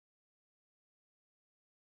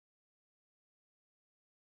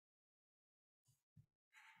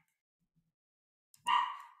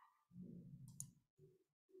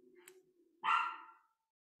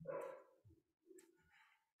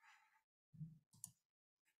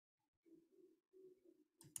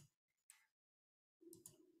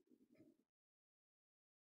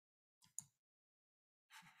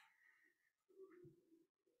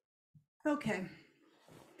Okay.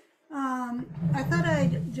 I thought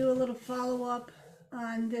I'd do a little follow up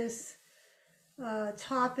on this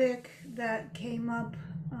topic that came up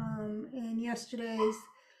in yesterday's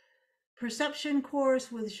perception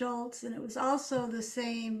course with Schultz, and it was also the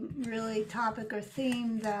same really topic or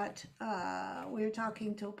theme that we were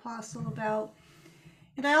talking to Apostle about.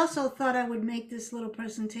 And I also thought I would make this little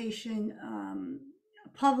presentation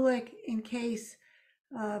public in case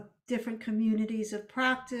different communities of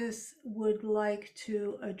practice would like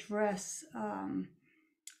to address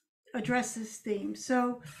this theme.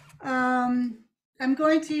 So I'm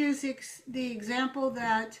going to use the example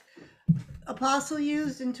that Apostle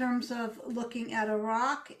used in terms of looking at a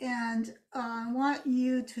rock, and I want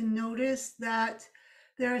you to notice that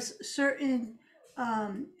there's certain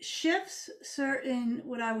shifts, certain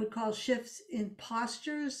what I would call shifts in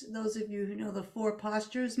postures. Those of you who know the four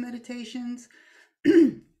postures meditations,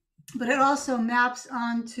 but it also maps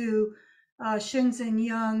onto Shinzen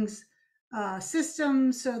Young's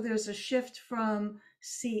system. So there's a shift from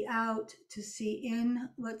see out to see in.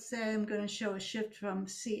 Let's say I'm going to show a shift from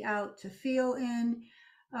see out to feel in.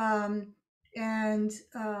 And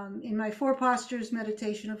in my four postures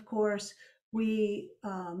meditation, of course, we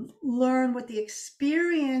learn what the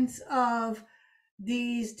experience of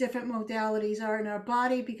these different modalities are in our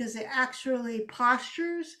body, because they're actually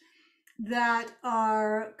postures that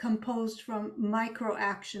are composed from micro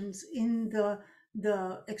actions in the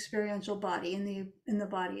experiential body, in the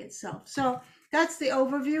body itself. So that's the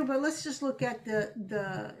overview, but let's just look at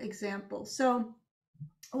the example. So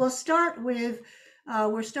we'll start with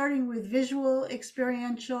we're starting with visual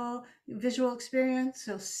experience.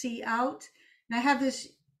 So see out, and I have this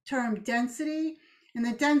term density, and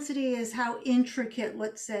the density is how intricate,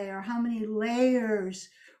 let's say, or how many layers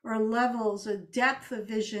or levels or depth of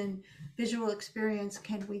visual experience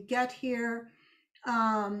can we get here.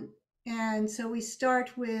 And so we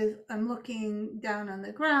start with, I'm looking down on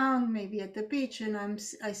the ground, maybe at the beach, and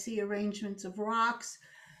I see arrangements of rocks.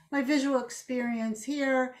 My visual experience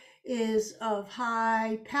here is of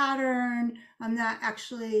high pattern. I'm not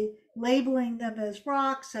actually labeling them as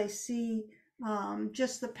rocks. I see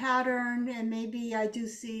just the pattern, and maybe I do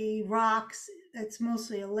see rocks. It's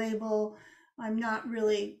mostly a label. I'm not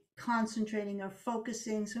really concentrating or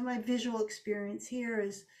focusing. So my visual experience here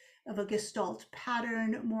is of a gestalt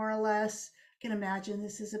pattern, more or less. I can imagine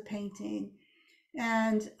this is a painting.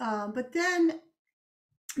 And but then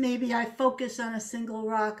maybe I focus on a single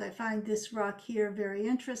rock. I find this rock here very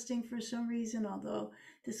interesting for some reason, although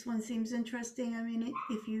this one seems interesting. I mean,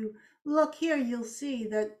 if you look here, you'll see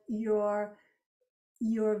that your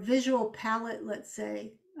visual palette, let's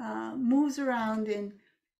say, moves around in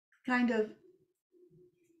kind of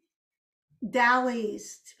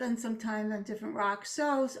dallies, spend some time on different rocks.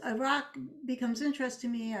 So a rock becomes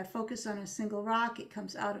interesting to me. I focus on a single rock. It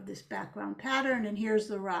comes out of this background pattern, and here's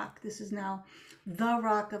the rock. This is now the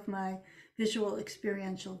rock of my visual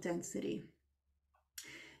experiential density.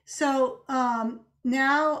 So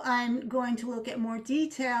now I'm going to look at more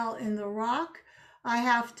detail in the rock. I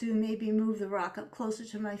have to maybe move the rock up closer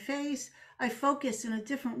to my face. I focus in a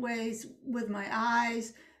different ways with my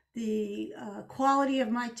eyes. The quality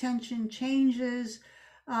of my attention changes.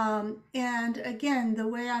 And again, the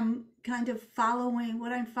way I'm kind of following,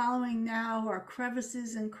 what I'm following now are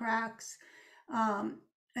crevices and cracks,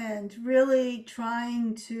 and really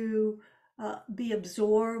trying to be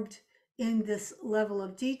absorbed in this level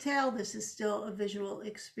of detail. This is still a visual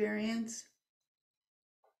experience.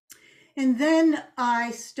 And then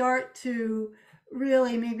I start to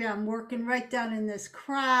really, maybe I'm working right down in this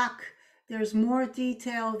crack. There's more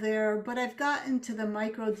detail there, but I've gotten to the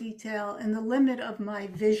micro detail and the limit of my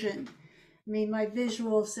vision. I mean, my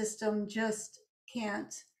visual system just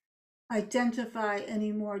can't identify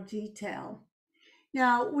any more detail.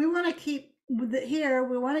 Now, we want to keep with it here,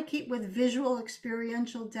 we want to keep with visual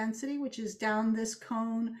experiential density, which is down this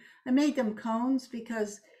cone. I made them cones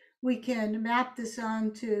because we can map this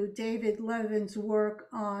onto David Levin's work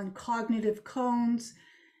on cognitive cones,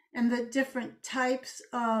 and the different types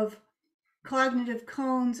of cognitive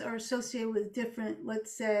cones are associated with different,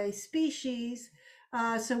 let's say, species.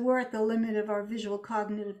 So we're at the limit of our visual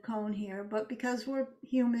cognitive cone here, but because we're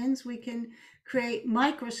humans, we can create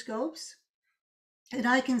microscopes, and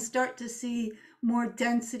I can start to see more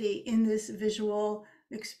density in this visual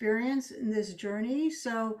experience, in this journey.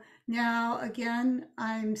 So now, again,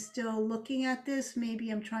 I'm still looking at this. Maybe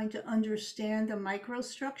I'm trying to understand the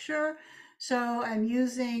microstructure. So I'm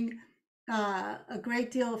using a great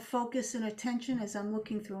deal of focus and attention as I'm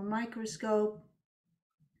looking through a microscope.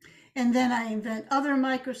 And then I invent other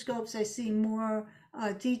microscopes. I see more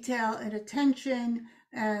detail and attention.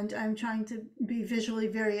 and I'm trying to be visually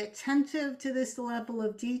very attentive to this level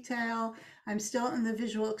of detail. I'm still in the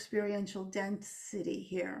visual experiential density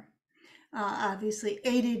here, obviously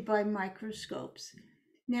aided by microscopes.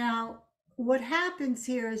 Now, what happens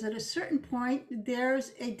here is at a certain point,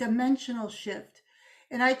 there's a dimensional shift.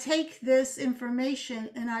 And I take this information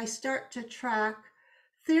and I start to track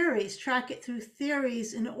it through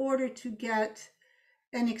theories in order to get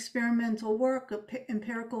an experimental work,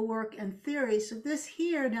 empirical work, and theory. So this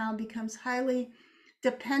here now becomes highly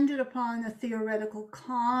dependent upon a theoretical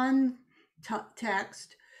context.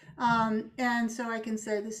 And so I can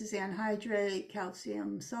say this is anhydrate,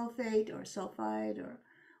 calcium sulfate or sulfide or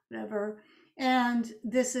whatever, and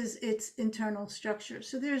this is its internal structure.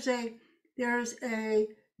 So there's a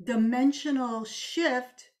dimensional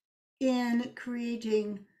shift in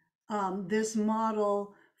creating this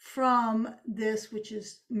model from this, which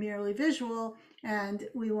is merely visual, and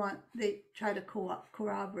they try to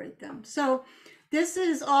corroborate them. So this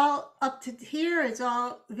is all up to here. It's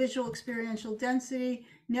all visual experiential density.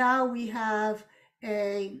 Now we have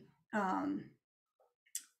a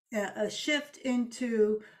shift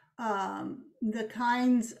into the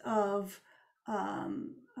kinds of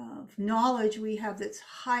knowledge we have that's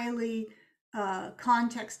highly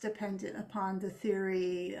context dependent upon the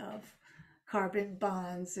theory of carbon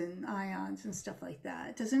bonds and ions and stuff like that.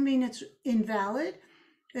 It doesn't mean it's invalid.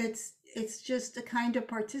 It's just a kind of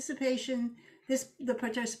participation.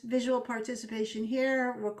 The visual participation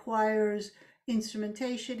here requires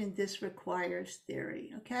instrumentation, and this requires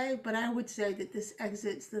theory. Okay, but I would say that this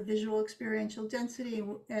exits the visual experiential density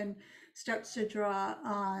and starts to draw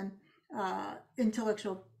on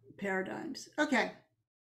intellectual paradigms. Okay,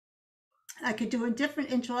 I could do a different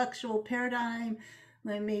intellectual paradigm,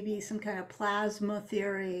 like maybe some kind of plasma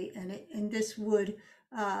theory, and this would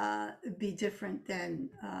be different than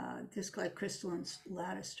disc-like crystalline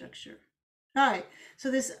lattice structure. All right,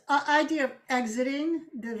 so this idea of exiting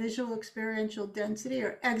the visual experiential density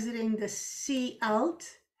or exiting the see out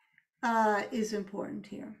is important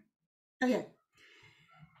here. Okay,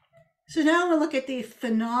 so now we'll look at the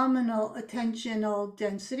phenomenal attentional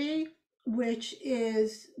density, which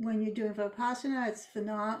is when you're doing Vipassana, it's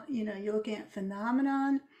you're looking at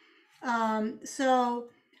phenomenon. So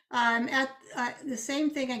I'm at the same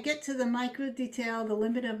thing. I get to the micro detail, the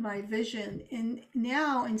limit of my vision. And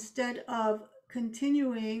now instead of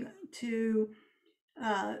continuing to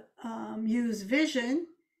use vision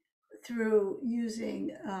through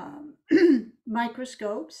using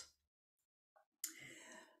microscopes,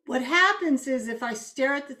 what happens is if I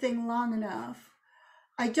stare at the thing long enough,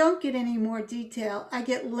 I don't get any more detail. I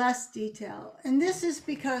get less detail. And this is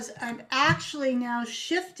because I'm actually now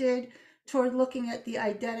shifted toward looking at the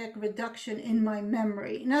eidetic reduction in my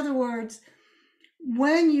memory. In other words,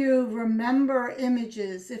 when you remember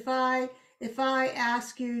images, if I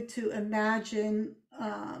ask you to imagine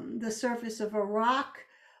the surface of a rock,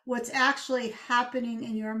 what's actually happening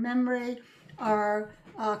in your memory are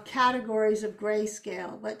categories of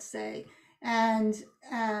grayscale, let's say. And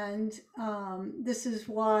this is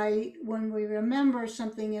why when we remember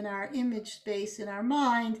something in our image space in our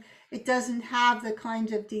mind, it doesn't have the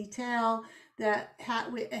kind of detail that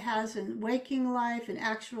it has in waking life and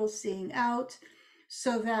actual seeing out.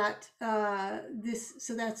 So that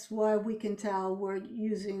so that's why we can tell we're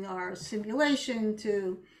using our simulation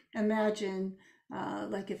to imagine,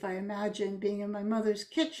 like if I imagine being in my mother's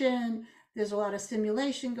kitchen, there's a lot of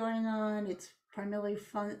simulation going on. It's primarily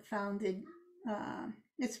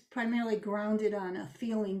it's primarily grounded on a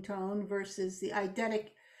feeling tone versus the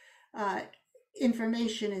eidetic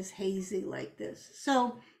information is hazy like this.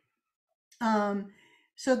 So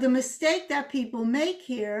so the mistake that people make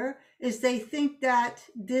here is they think that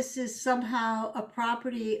this is somehow a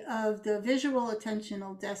property of the visual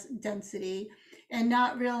attentional density and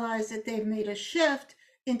not realize that they've made a shift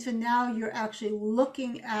into now you're actually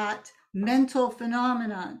looking at mental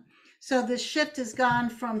phenomenon. So the shift has gone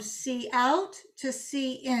from see out to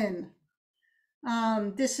see in.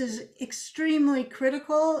 This is extremely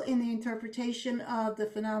critical in the interpretation of the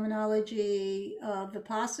phenomenology of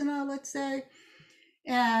Vipassana, let's say.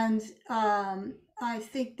 And I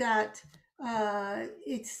think that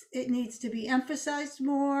it needs to be emphasized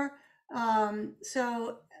more.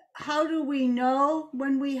 So how do we know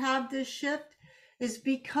when we have this shift? Is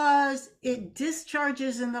because it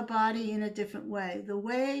discharges in the body in a different way.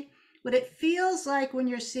 What it feels like when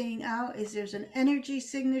you're seeing out is there's an energy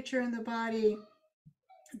signature in the body.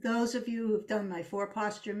 Those of you who've done my 4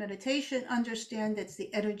 posture meditation understand that's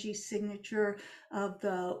the energy signature of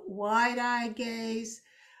the wide-eye gaze.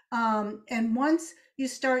 And once you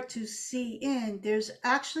start to see in, there's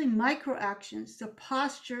actually micro actions. The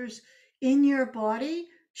postures in your body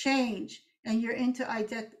change, and you're into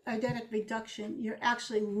eidetic reduction. You're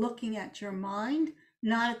actually looking at your mind,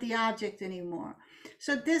 not at the object anymore.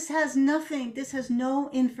 So this has nothing, this has no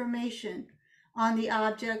information on the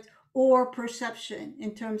object or perception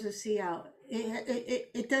in terms of see out.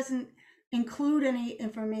 It doesn't include any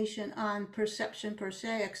information on perception per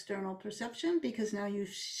se, external perception, because now you've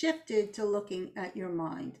shifted to looking at your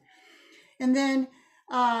mind. And then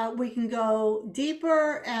we can go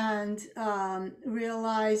deeper and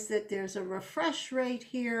realize that there's a refresh rate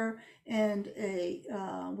here and a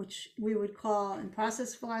which we would call in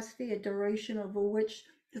process philosophy a duration over which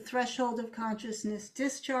the threshold of consciousness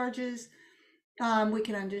discharges. We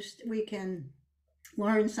can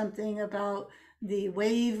learn something about the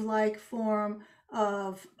wave-like form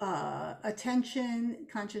of attention,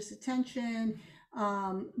 conscious attention.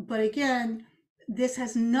 But again, this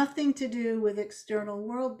has nothing to do with external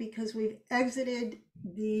world because we've exited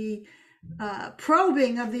the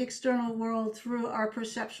probing of the external world through our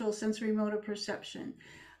perceptual sensory motor perception.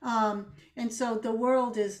 And so the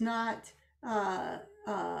world is not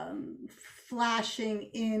flashing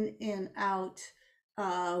in and out.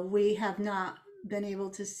 We have not been able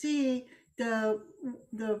to see the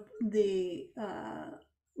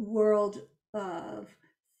world of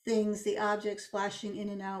things, the objects flashing in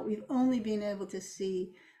and out. We've only been able to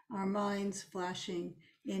see our minds flashing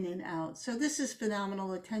in and out. So this is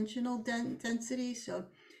phenomenal attentional density. So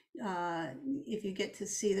if you get to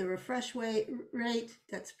see the refresh rate,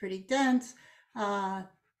 that's pretty dense.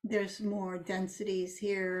 There's more densities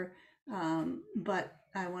here, but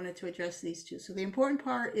I wanted to address these two. So the important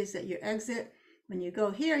part is that you exit. When you go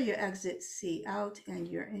here, you exit see out and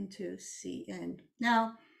you're into see in.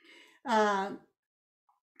 Now,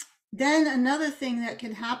 then another thing that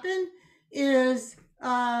can happen is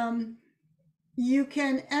you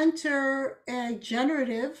can enter a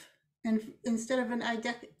generative, and instead of an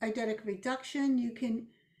eidetic reduction, you can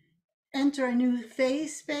enter a new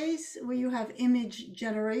phase space where you have image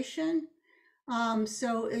generation.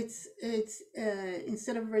 So it's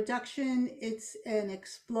instead of reduction, it's an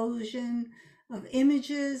explosion of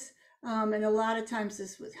images. And a lot of times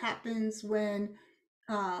this happens when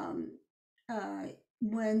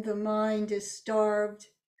the mind is starved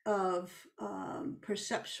of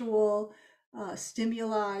perceptual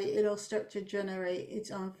stimuli. It'll start to generate its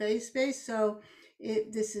own phase space. So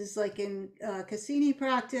this is like in Cassini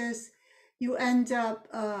practice, you end up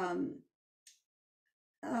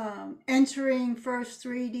entering first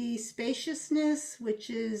 3D spaciousness, which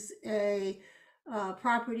is a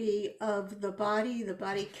property of the body. The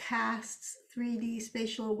body casts 3D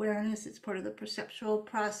spatial awareness. It's part of the perceptual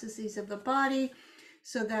processes of the body,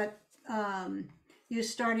 so that you're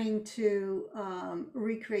starting to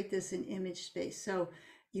recreate this in image space. So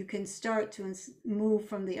you can start to move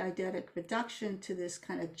from the eidetic reduction to this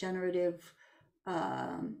kind of generative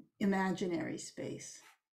imaginary space.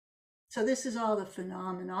 So this is all the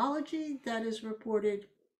phenomenology that is reported.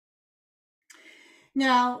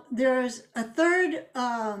 Now, there's a third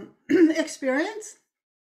experience,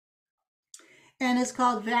 and it's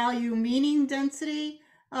called value meaning density.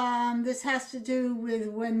 This has to do with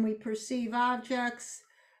when we perceive objects.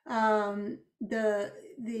 As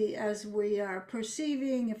we are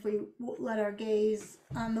perceiving, if we let our gaze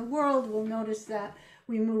on the world, we'll notice that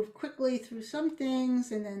we move quickly through some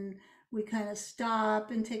things, and then we kind of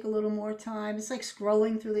stop and take a little more time. It's like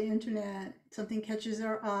scrolling through the internet. Something catches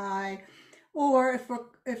our eye, or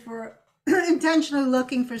if we're intentionally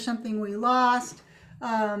looking for something we lost.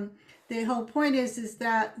 The whole point is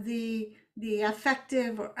that the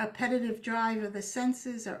affective or appetitive drive of the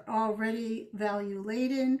senses are already value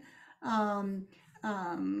laden.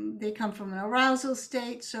 They come from an arousal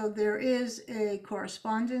state, so there is a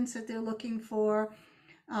correspondence that they're looking for.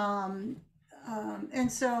 And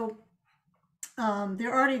so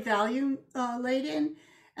they're already value laden.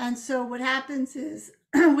 And so what happens is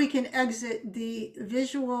we can exit the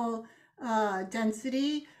visual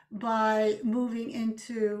density by moving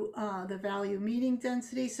into the value meaning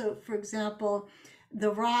density. So for example,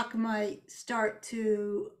 the rock might start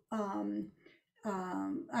to,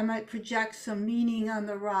 I might project some meaning on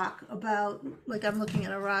the rock about, like I'm looking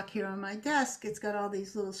at a rock here on my desk, it's got all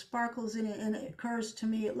these little sparkles in it, and it occurs to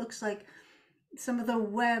me, it looks like some of the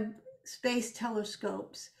Webb space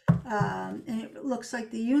telescopes, and it looks like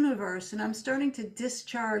the universe, and I'm starting to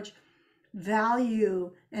discharge value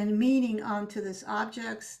and meaning onto this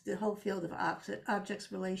objects. The whole field of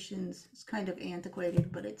objects relations is kind of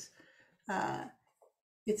antiquated, but it's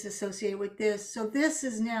associated with this. So this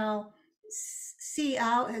is now see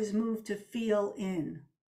out has moved to feel in.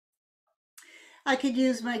 I could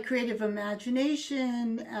use my creative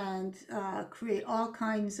imagination and create all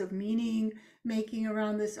kinds of meaning making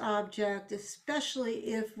around this object,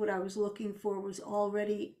 especially if what I was looking for was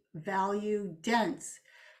already value dense.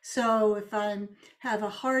 So if I have a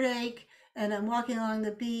heartache and I'm walking along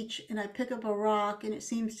the beach and I pick up a rock and it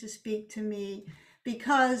seems to speak to me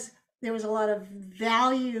because there was a lot of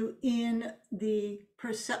value in the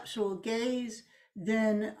perceptual gaze,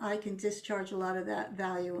 then I can discharge a lot of that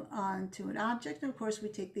value onto an object. And of course, we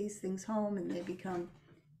take these things home and they become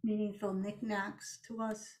meaningful knickknacks to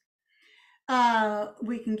us.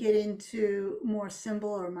 We can get into more symbol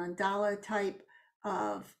or mandala type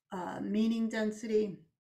of meaning density.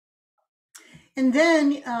 And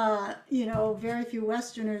then, very few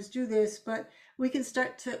Westerners do this, but we can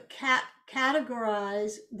start to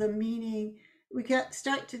categorize the meaning. We can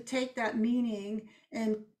start to take that meaning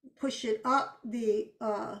and push it up the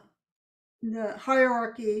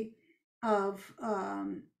hierarchy of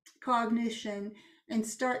cognition and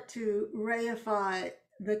start to reify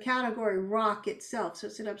the category rock itself. So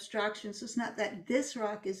it's an abstraction. So it's not that this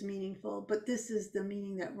rock is meaningful, but this is the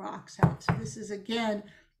meaning that rocks have. So this is again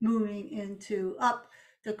moving into up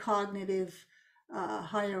the cognitive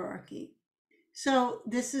hierarchy. So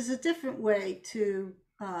this is a different way to,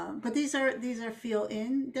 but these are feel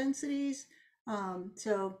in densities.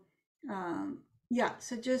 So yeah,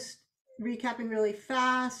 so just recapping really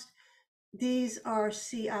fast, these are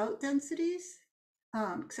see out densities,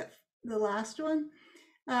 except the last one.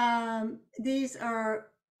 These are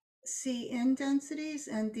see in densities,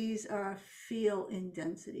 and these are feel in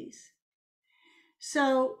densities.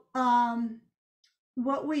 So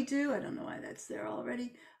what we do, I don't know why that's there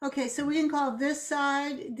already. Okay, so we can call this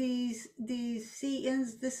side, these see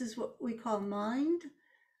ins, this is what we call mind.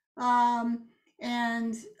 Um,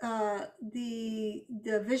 and the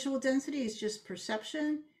visual density is just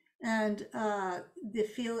perception, and the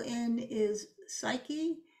feel in is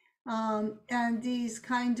psyche. And these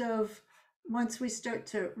kind of, once we start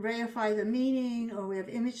to reify the meaning or we have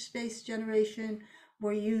image space generation,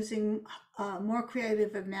 we're using more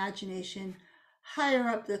creative imagination higher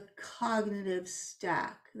up the cognitive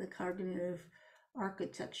stack, the cognitive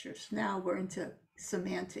architecture. So now we're into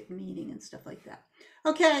semantic meaning and stuff like that.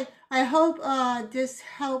 Okay, I hope this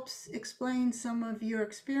helps explain some of your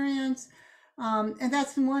experience. And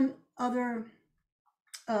that's one other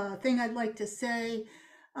thing I'd like to say.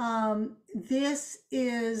 This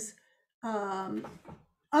is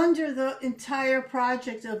under the entire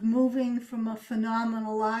project of moving from a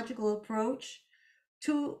phenomenological approach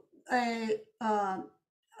to a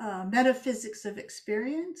metaphysics of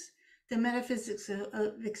experience. The metaphysics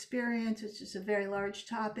of experience, which is a very large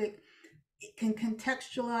topic, it can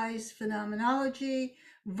contextualize phenomenology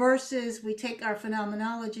versus we take our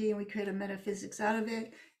phenomenology and we create a metaphysics out of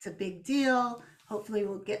it. It's a big deal. Hopefully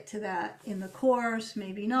we'll get to that in the course,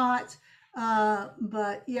 maybe not.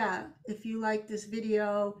 But yeah, if you like this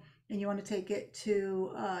video and you want to take it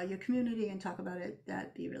to your community and talk about it,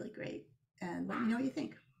 that'd be really great. And let me know what you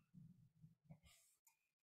think.